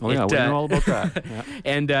 Oh, yeah, we know all about that. Yeah.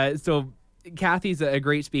 And so Kathy's a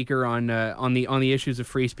great speaker on the issues of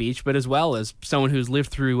free speech, but as well as someone who's lived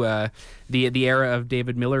through the era of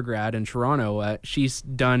David Millergrad in Toronto. She's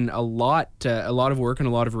done a lot of work and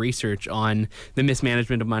a lot of research on the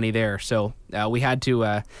mismanagement of money there. So we had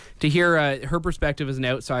to hear her perspective as an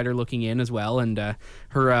outsider looking in as well, and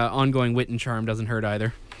her ongoing wit and charm doesn't hurt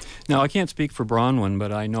either. Now, I can't speak for Bronwyn,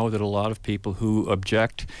 but I know that a lot of people who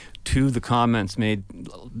object to the comments made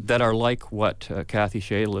that are like what Kathy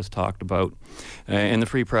Shadle has talked about, and the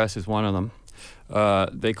Free Press is one of them.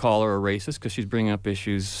 They call her a racist because she's bringing up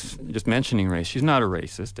issues, just mentioning race. She's not a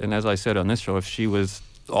racist, and as I said on this show, if she was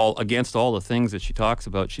against all the things that she talks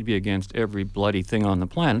about, she'd be against every bloody thing on the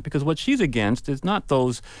planet, because what she's against is not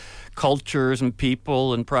those cultures and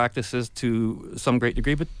people and practices to some great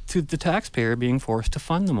degree, but to the taxpayer being forced to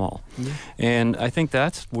fund them all. Mm-hmm. And I think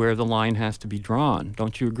that's where the line has to be drawn.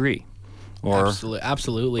 Don't you agree? Or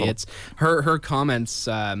Absolutely. It's her comments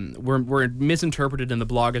were misinterpreted in the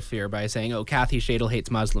blogosphere by saying, "Oh, Kathy Shadle hates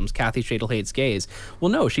Muslims. Kathy Shadle hates gays."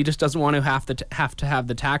 Well, no, she just doesn't want to have to have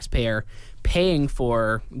the taxpayer paying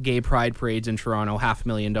for gay pride parades in Toronto,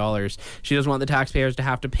 $500,000. She doesn't want the taxpayers to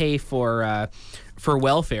have to pay for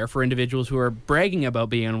welfare for individuals who are bragging about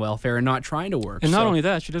being on welfare and not trying to work. And not only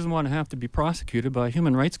that, she doesn't want to have to be prosecuted by a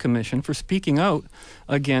Human Rights Commission for speaking out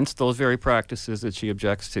against those very practices that she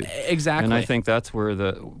objects to. Exactly. And I think that's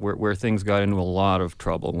where things got into a lot of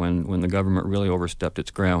trouble when the government really overstepped its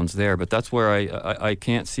grounds there. But that's where I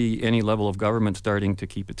can't see any level of government starting to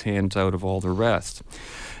keep its hands out of all the rest.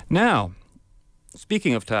 Now,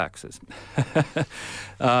 speaking of taxes,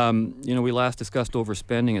 we last discussed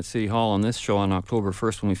overspending at City Hall on this show on October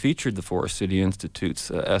 1st when we featured the Forest City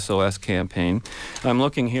Institute's SOS campaign. I'm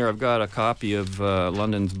looking here, I've got a copy of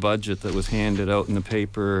London's budget that was handed out in the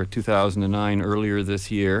paper 2009 earlier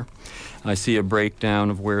this year. I see a breakdown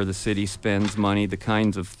of where the city spends money, the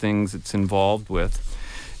kinds of things it's involved with.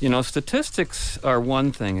 Statistics are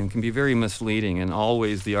one thing and can be very misleading, and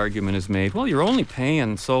always the argument is made, well, you're only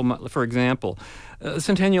paying so much. For example,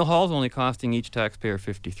 Centennial Hall is only costing each taxpayer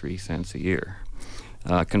 53 cents a year.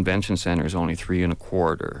 Convention Center is only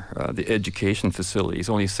 $3.25. The education facility is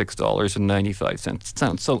only $6.95. It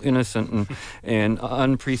sounds so innocent and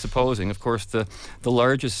unpresupposing. Of course, the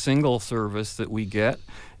largest single service that we get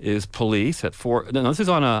is police at this is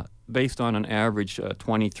based on an average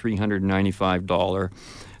 $2,395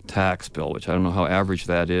 tax bill, which I don't know how average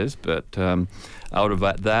that is, but out of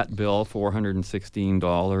that bill,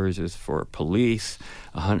 $416 is for police,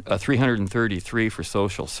 $333 for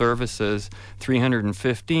social services,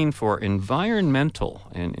 $315 for environmental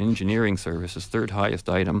and engineering services, third highest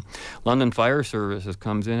item. London Fire Services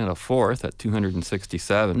comes in at a fourth at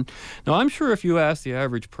 $267. Now, I'm sure if you ask the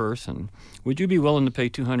average person, would you be willing to pay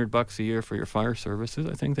 $200 a year for your fire services?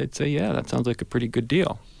 I think they'd say, yeah, that sounds like a pretty good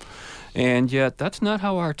deal. And yet, that's not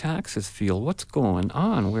how our taxes feel. What's going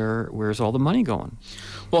on? Where's all the money going?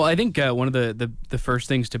 Well, I think one of the first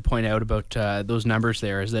things to point out about those numbers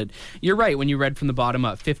there is that you're right when you read from the bottom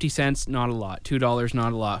up. 50 cents, not a lot. $2,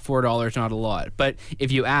 not a lot. $4, not a lot. But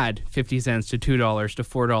if you add 50 cents to $2 to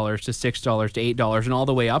 $4 to $6 to $8 and all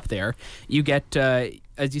the way up there, you get,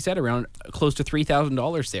 as you said, around close to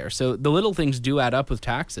 $3,000 there. So the little things do add up with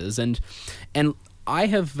taxes. And I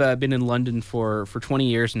have been in London for 20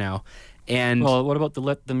 years now. And well, what about the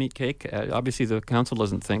let them eat cake? Obviously, the council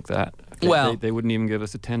doesn't think that. They wouldn't even give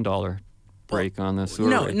us a $10 break on the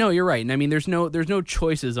sewer rate. No, you're right. And I mean, there's no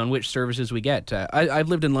choices on which services we get. I've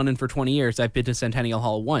lived in London for 20 years. I've been to Centennial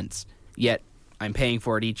Hall once, yet I'm paying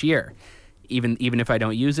for it each year, even if I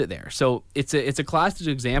don't use it there. So it's a classic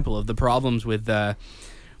example of the problems with that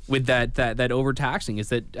overtaxing is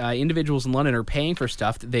that individuals in London are paying for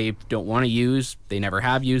stuff that they don't want to use, they never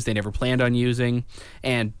have used, they never planned on using,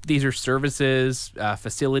 and these are services,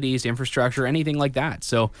 facilities, infrastructure, anything like that.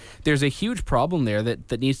 So there's a huge problem there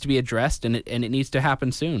that needs to be addressed, and it needs to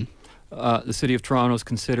happen soon. The City of Toronto is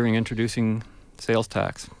considering introducing sales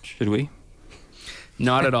tax. Should we?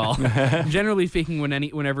 Not at all. Generally speaking,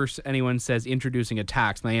 whenever anyone says introducing a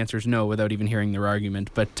tax, my answer is no without even hearing their argument.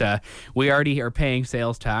 But we already are paying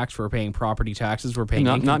sales tax. We're paying property taxes. We're paying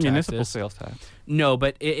income not taxes. Municipal sales tax. No,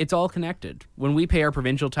 but it's all connected. When we pay our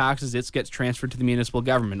provincial taxes, it gets transferred to the municipal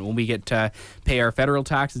government. When we pay our federal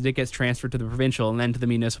taxes, it gets transferred to the provincial and then to the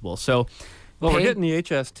municipal. So. Well, we're getting the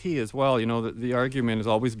HST as well. The argument has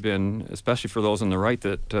always been, especially for those on the right,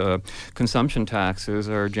 that consumption taxes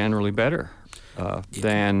are generally better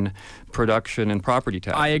than production and property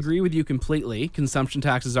taxes. I agree with you completely. Consumption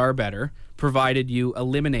taxes are better, provided you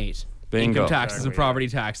eliminate income taxes and property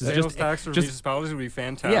taxes. Sales tax for municipalities would be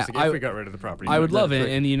fantastic if we got rid of the property tax. I would love it.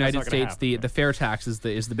 In the United States, the fair tax is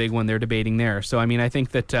the big one they're debating there. So, I mean, I think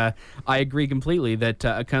that I agree completely that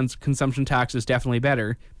a consumption tax is definitely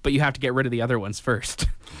better, but you have to get rid of the other ones first.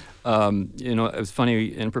 It was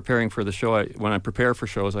funny in preparing for the show. When I prepare for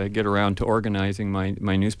shows, I get around to organizing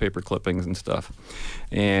my newspaper clippings and stuff.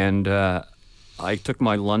 And I took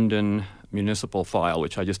my London municipal file,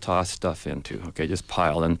 which I just toss stuff into, just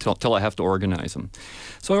pile until I have to organize them.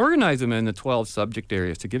 So I organize them in the 12 subject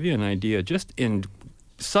areas to give you an idea, just in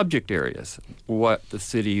subject areas, what the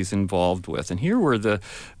city's involved with. And here were the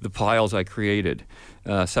piles I created,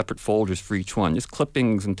 separate folders for each one, just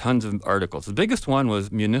clippings and tons of articles. The biggest one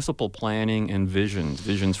was municipal planning and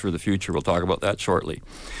visions for the future. We'll talk about that shortly.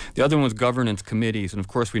 The other one was governance committees, and of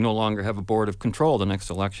course we no longer have a board of control. The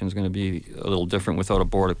next election is going to be a little different without a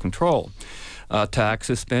board of control.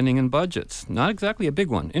 Taxes, spending, and budgets. Not exactly a big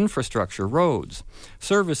one. Infrastructure, roads,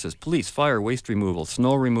 services, police, fire, waste removal,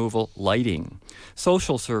 snow removal, lighting.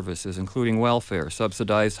 Social services, including welfare,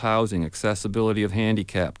 subsidized housing, accessibility of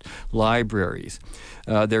handicapped, libraries.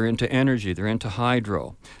 They're into energy. They're into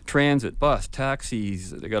hydro. Transit, bus,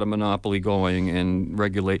 taxis. They got a monopoly going and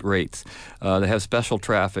regulate rates. They have special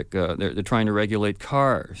traffic. They're trying to regulate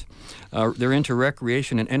cars. They're into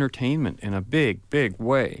recreation and entertainment in a big, big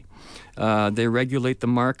way. They regulate the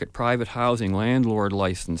market, private housing, landlord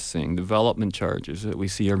licensing, development charges that we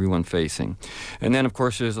see everyone facing. And then, of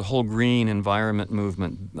course, there's a whole green environment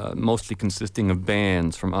movement, mostly consisting of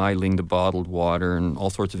bans from idling to bottled water and all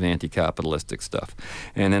sorts of anti-capitalistic stuff.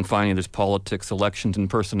 And then finally, there's politics, elections, and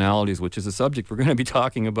personalities, which is a subject we're going to be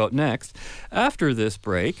talking about next after this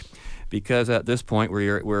break, because at this point,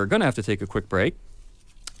 we're going to have to take a quick break.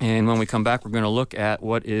 And when we come back, we're going to look at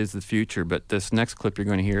what is the future. But this next clip you're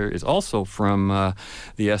going to hear is also from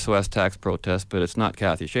the SOS tax protest, but it's not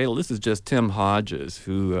Kathy Shadle. This is just Tim Hodges,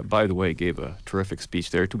 who, by the way, gave a terrific speech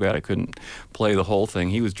there. Too bad I couldn't play the whole thing.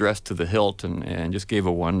 He was dressed to the hilt and just gave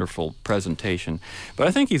a wonderful presentation. But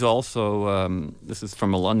I think he's also, this is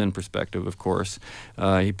from a London perspective, of course,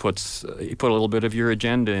 he put a little bit of your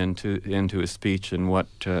agenda into his speech and what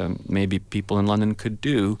maybe people in London could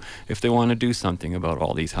do if they want to do something about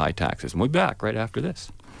all these high taxes. And we'll be back right after this.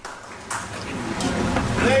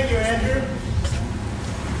 Thank you, Andrew.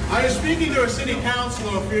 I was speaking to a city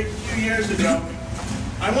councilor a few years ago.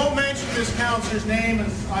 I won't mention this councilor's name, and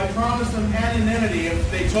I promised them anonymity if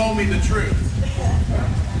they told me the truth.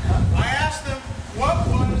 I asked them what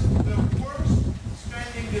was the worst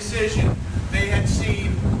spending decision they had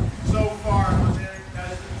seen so far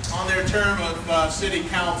on their term of city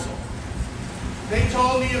council. They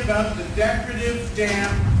told me about the decorative dam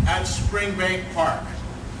at Springbank Park.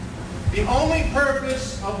 The only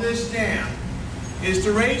purpose of this dam is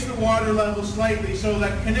to raise the water level slightly so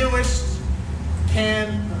that canoeists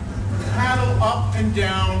can paddle up and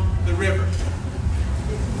down the river.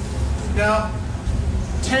 Now,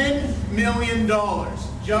 $10 million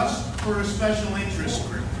just for a special interest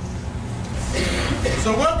group.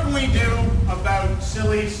 So what can we do about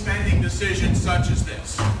silly spending decisions such as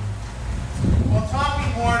this? While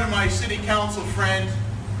talking more to my city council friend,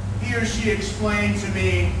 he or she explained to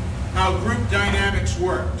me how group dynamics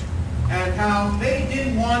worked and how they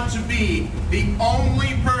didn't want to be the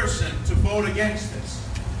only person to vote against this.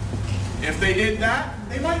 If they did that,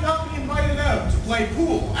 they might not be invited out to play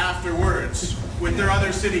pool afterwards with their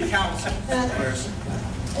other city councilors,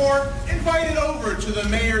 or invited over to the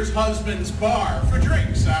mayor's husband's bar for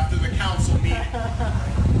drinks after the council meeting.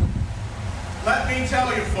 Let me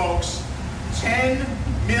tell you, folks, $10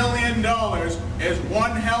 million is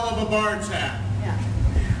one hell of a bar tab. Yeah.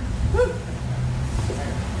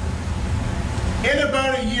 In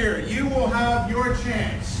about a year, you will have your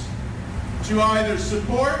chance to either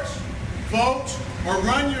support, vote, or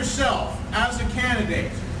run yourself as a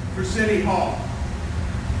candidate for City Hall.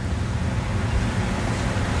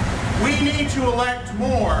 We need to elect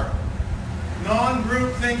more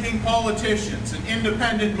non-group thinking politicians and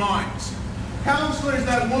independent minds. Councillors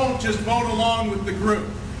that won't just vote along with the group.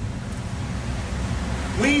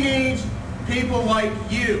 We need people like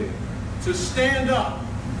you to stand up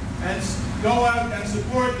and go out and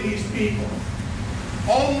support these people.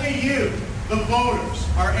 Only you, the voters,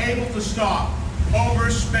 are able to stop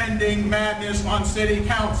overspending madness on City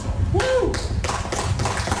Council. Woo!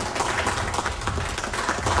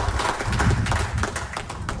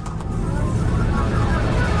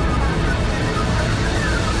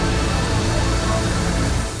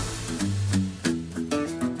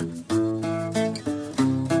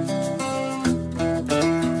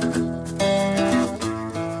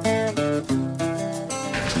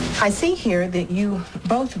 I see here that you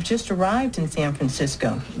both have just arrived in San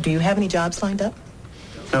Francisco. Do you have any jobs lined up?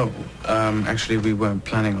 No, actually we weren't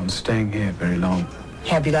planning on staying here very long.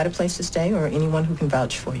 Have you got a place to stay or anyone who can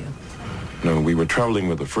vouch for you? No, we were traveling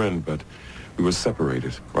with a friend, but we were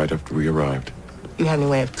separated right after we arrived. You have any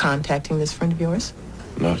way of contacting this friend of yours?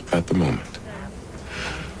 Not at the moment.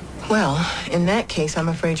 Well, in that case, I'm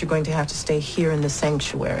afraid you're going to have to stay here in the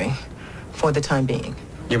sanctuary for the time being.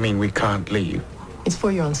 You mean we can't leave? It's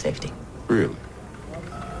for your own safety. Really?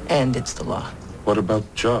 And it's the law. What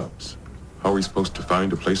about jobs? How are we supposed to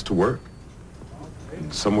find a place to work?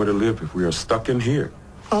 And somewhere to live if we are stuck in here?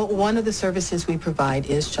 Well, one of the services we provide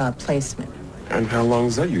is job placement. And how long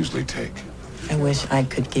does that usually take? I wish I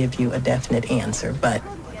could give you a definite answer, but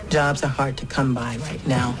jobs are hard to come by right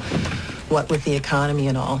now. What with the economy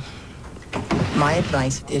and all. My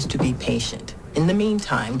advice is to be patient. In the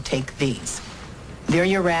meantime, take these. They're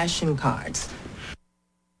your ration cards.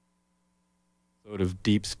 Of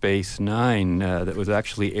Deep Space Nine that was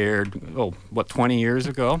actually aired, 20 years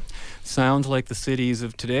ago. Sounds like the cities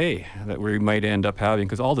of today that we might end up having,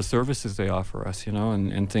 because all the services they offer us,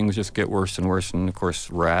 and things just get worse and worse. And of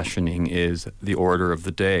course, rationing is the order of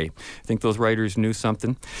the day. I think those writers knew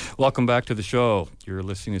something. Welcome back to the show. You're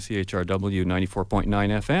listening to CHRW 94.9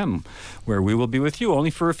 FM, where we will be with you only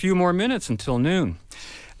for a few more minutes until noon.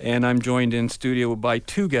 And I'm joined in studio by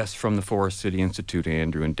two guests from the Forest City Institute,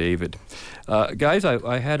 Andrew and David. Guys,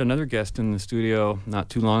 I had another guest in the studio not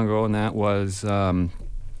too long ago, and that was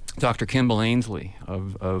Dr. Kimball Ainsley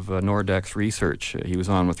of Nordex Research. He was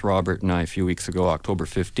on with Robert and I a few weeks ago, October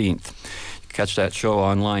 15th. You can catch that show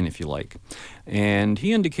online if you like. And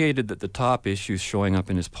he indicated that the top issues showing up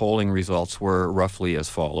in his polling results were roughly as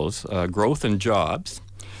follows: growth and jobs,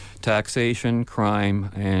 taxation,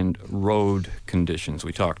 crime, and road conditions.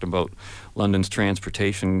 We talked about London's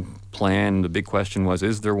transportation plan. The big question was,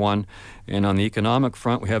 is there one? And on the economic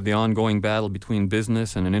front, we have the ongoing battle between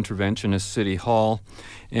business and an interventionist city hall.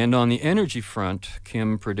 And on the energy front,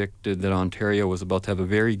 Kim predicted that Ontario was about to have a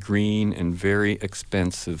very green and very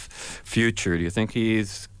expensive future. Do you think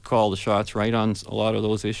he's called the shots right on a lot of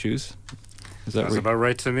those issues? That's about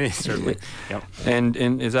right to me, certainly. Yep. And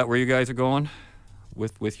is that where you guys are going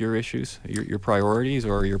with your issues, your priorities,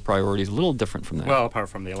 or your priorities a little different from that? Well, apart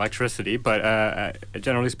from the electricity, but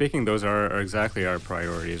generally speaking, those are exactly our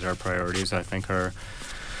priorities. Our priorities, I think, are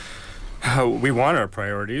we want our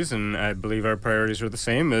priorities, and I believe our priorities are the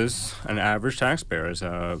same as an average taxpayer's.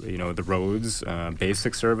 The roads,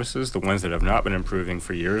 basic services, the ones that have not been improving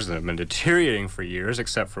for years, that have been deteriorating for years,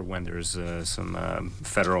 except for when there's some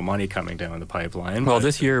federal money coming down the pipeline. Well,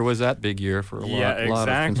 this year was that big year for a lot of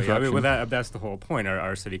construction. That's the whole point.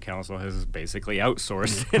 Our city council has basically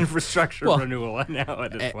outsourced infrastructure renewal now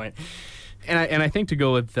at this point. And I think to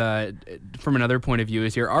go with from another point of view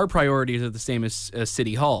is here, our priorities are the same as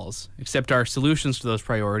city halls, except our solutions to those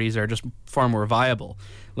priorities are just far more viable.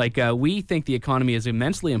 Like we think the economy is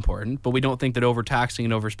immensely important, but we don't think that overtaxing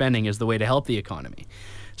and overspending is the way to help the economy.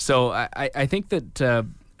 So I think that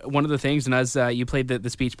one of the things, and as you played the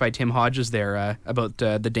speech by Tim Hodges there about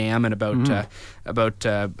the dam and about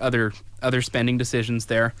other spending decisions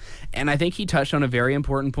there, and I think he touched on a very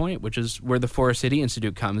important point, which is where the Forest City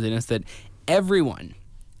Institute comes in, is that everyone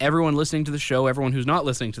listening to the show, everyone who's not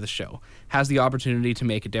listening to the show, has the opportunity to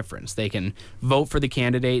make a difference. They can vote for the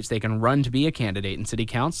candidates, they can run to be a candidate in city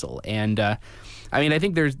council, and I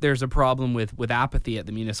think there's a problem with apathy at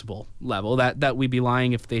the municipal level. That we'd be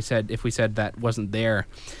lying if we said that wasn't there.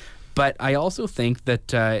 But I also think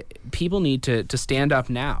that people need to stand up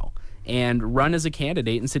now and run as a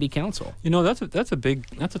candidate in city council. That's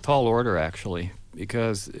a tall order, actually,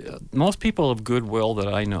 because most people of goodwill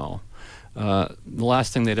that I know, the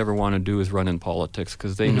last thing they'd ever want to do is run in politics,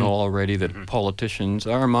 because they know already that politicians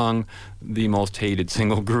are among the most hated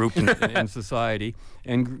single group in society,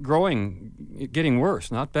 and getting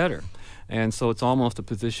worse, not better. And so it's almost a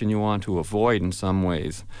position you want to avoid in some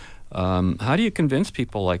ways. How do you convince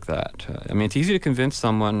people like that? It's easy to convince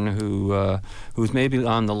someone who's maybe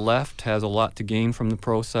on the left, has a lot to gain from the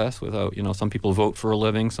process without, some people vote for a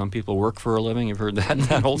living, some people work for a living. You've heard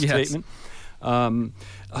that whole statement.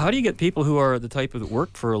 How do you get people who are the type that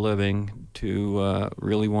work for a living to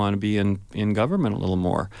really want to be in government a little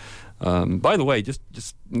more? By the way, just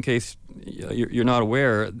in case you're not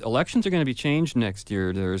aware, elections are going to be changed next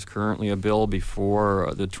year. There's currently a bill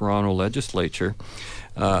before the Toronto legislature.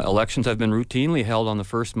 Elections have been routinely held on the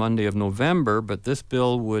first Monday of November, but this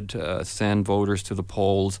bill would send voters to the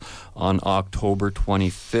polls on October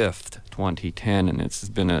 25th, 2010, and it's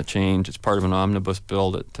been a change. It's part of an omnibus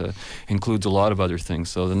bill that includes a lot of other things.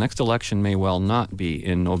 So the next election may well not be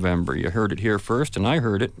in November. You heard it here first, and I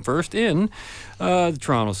heard it first in the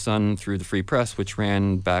Toronto Sun through the Free Press, which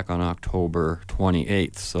ran back on October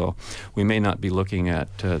 28th. So we may not be looking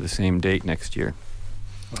at the same date next year.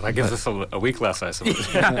 Well, that gives us a week less, I suppose.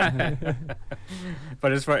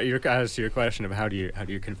 But as to your question of how do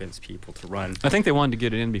you convince people to run, I think they wanted to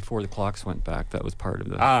get it in before the clocks went back. That was part of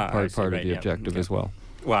the objective as well.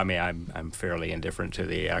 Well, I'm fairly indifferent to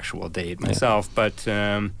the actual date myself, but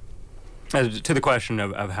to the question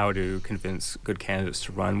of how to convince good candidates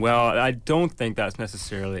to run, well, I don't think that's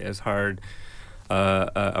necessarily as hard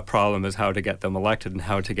a problem as how to get them elected and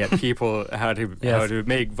how to get people, how to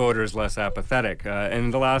make voters less apathetic.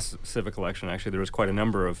 In the last civic election, actually, there was quite a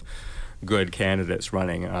number of good candidates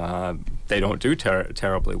running. They don't do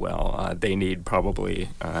terribly well. They need probably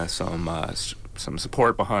some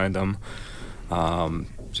support behind them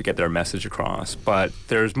to get their message across. But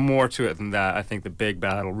there's more to it than that. I think the big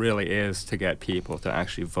battle really is to get people to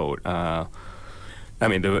actually vote. I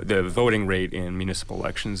mean, the voting rate in municipal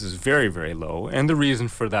elections is very, very low. And the reason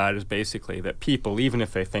for that is basically that people, even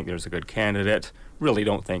if they think there's a good candidate, really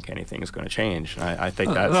don't think anything is going to change. I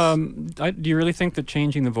think that's... do you really think that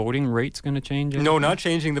changing the voting rate's going to change anything? No, not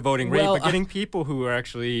changing the voting rate, Well, but getting people who are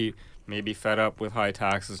actually maybe fed up with high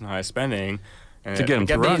taxes and high spending... to get them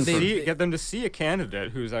to run. Get them to see a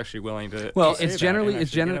candidate who's actually willing to. Well, to it's generally it's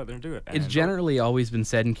generally always been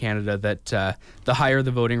said in Canada that the higher the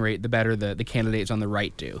voting rate, the better the candidates on the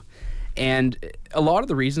right do. And a lot of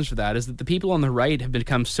the reasons for that is that the people on the right have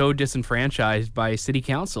become so disenfranchised by city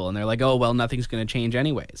council, and they're like, oh, well, nothing's going to change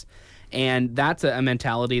anyways. And that's a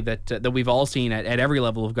mentality that we've all seen at every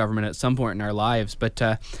level of government at some point in our lives. But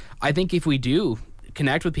I think if we do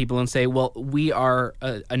connect with people and say, well, we are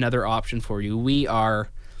another option for you. We are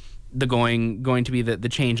going to be the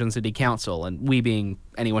change on city council, and we being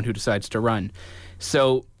anyone who decides to run.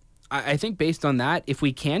 So I think based on that, if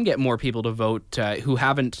we can get more people to vote who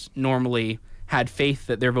haven't normally had faith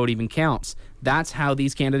that their vote even counts, that's how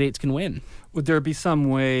these candidates can win. Would there be some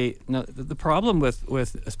way... Now, the problem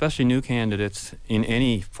with especially new candidates in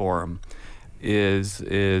any forum is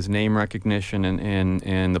name recognition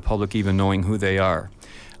and the public even knowing who they are.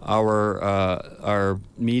 Our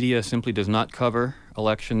media simply does not cover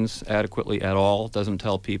elections adequately at all. Doesn't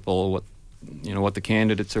tell people what the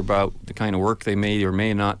candidates are about, the kind of work they may or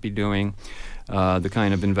may not be doing, the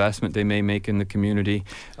kind of investment they may make in the community.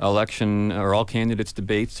 Election or all candidates'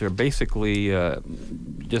 debates are basically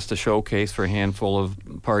just a showcase for a handful of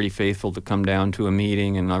party faithful to come down to a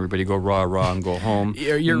meeting and everybody go rah rah and go home.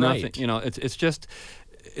 You're right. You know,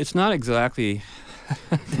 it's not exactly.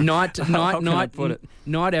 Not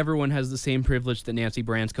everyone has the same privilege that Nancy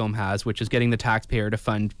Branscombe has, which is getting the taxpayer to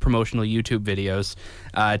fund promotional YouTube videos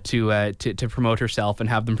to promote herself and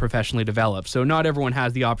have them professionally developed. So not everyone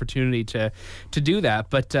has the opportunity to do that.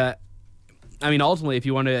 But I mean, ultimately, if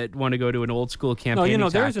you want to go to an old school campaigning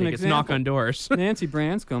tactic, it's knock on doors. Nancy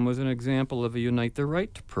Branscombe was an example of a Unite the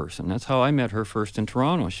Right person. That's how I met her first in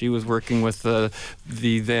Toronto. She was working with the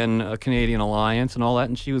then Canadian Alliance and all that,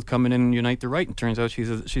 and she was coming in and Unite the Right, and turns out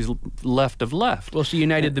she's left of left. Well, she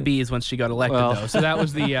united the bees once she got elected, though. So that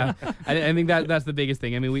was the. I think that's the biggest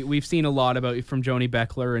thing. I mean, we've seen a lot about from Joni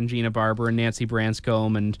Beckler and Gina Barber and Nancy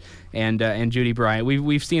Branscombe and Judy Bryant.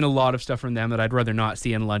 We've seen a lot of stuff from them that I'd rather not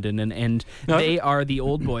see in London, and they are the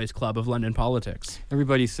old boys club of London politics.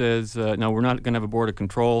 Everybody says, no, we're not going to have a board of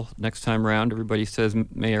control next time around. Everybody says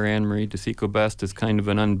Mayor Anne-Marie DeSico-Best is kind of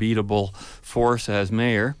an unbeatable force as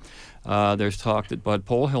mayor. There's talk that Bud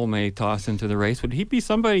Polhill may toss into the race. Would he be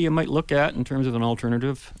somebody you might look at in terms of an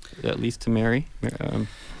alternative, at least to Mary?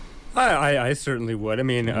 I certainly would. I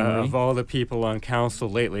mean, of all the people on council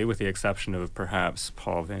lately, with the exception of perhaps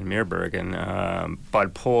Paul Van Meerbergen,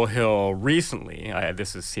 Bud Polhill recently,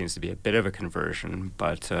 seems to be a bit of a conversion,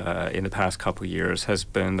 but in the past couple of years has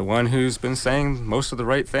been the one who's been saying most of the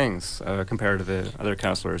right things compared to the other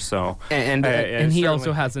councilors. So and he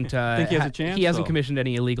also hasn't. I think he has a chance. He hasn't commissioned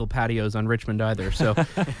any illegal patios on Richmond either. So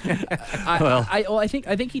I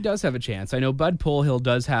think he does have a chance. I know Bud Polhill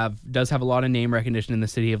does have a lot of name recognition in the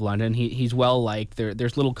city of London. He's well liked.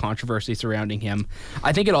 There's little controversy surrounding him.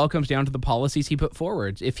 I think it all comes down to the policies he put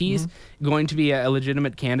forward. If he's going to be a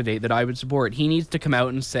legitimate candidate that I would support, he needs to come out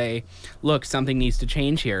and say, look, something needs to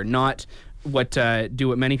change here, not what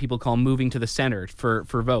many people call moving to the center for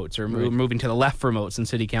votes or moving to the left for votes in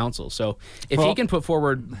city council. So if he can put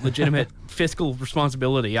forward legitimate fiscal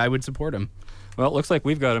responsibility, I would support him. Well, it looks like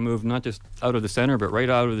we've got to move not just out of the center, but right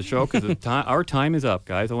out of the show because our time is up,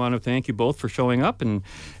 guys. I want to thank you both for showing up and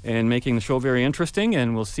making the show very interesting,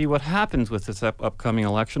 and we'll see what happens with this upcoming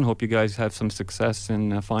election. Hope you guys have some success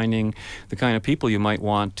in finding the kind of people you might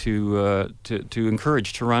want to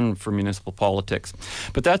encourage to run for municipal politics.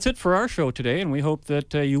 But that's it for our show today, and we hope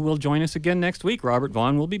that you will join us again next week. Robert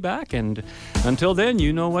Vaughn will be back, and until then,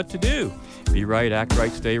 you know what to do. Be right, act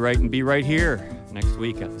right, stay right, and be right here next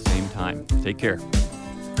week at the same time. Take care.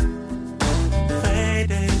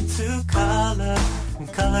 Fade into color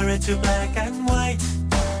and color into black and white.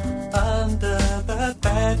 Under the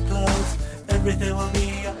bedclothes, everything will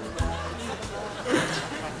be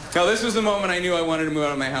Now, this was the moment I knew I wanted to move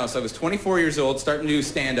out of my house. I was 24 years old, starting to do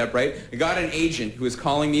stand-up, right? I got an agent who was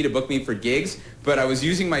calling me to book me for gigs, but I was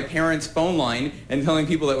using my parents' phone line and telling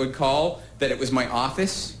people that would call that it was my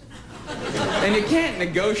office. And you can't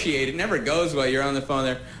negotiate. It never goes well. You're on the phone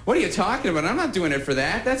there. What are you talking about? I'm not doing it for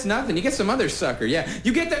that. That's nothing. You get some other sucker. Yeah.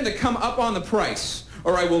 You get them to come up on the price,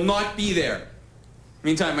 or I will not be there.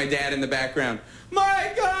 Meantime, my dad in the background.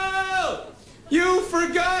 Michael! You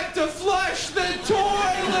forgot to flush the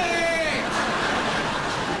toilet!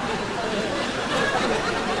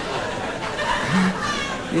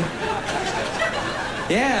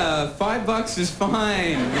 Yeah, $5 is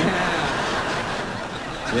fine. Yeah.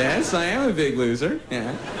 Yes, I am a big loser.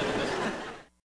 Yeah.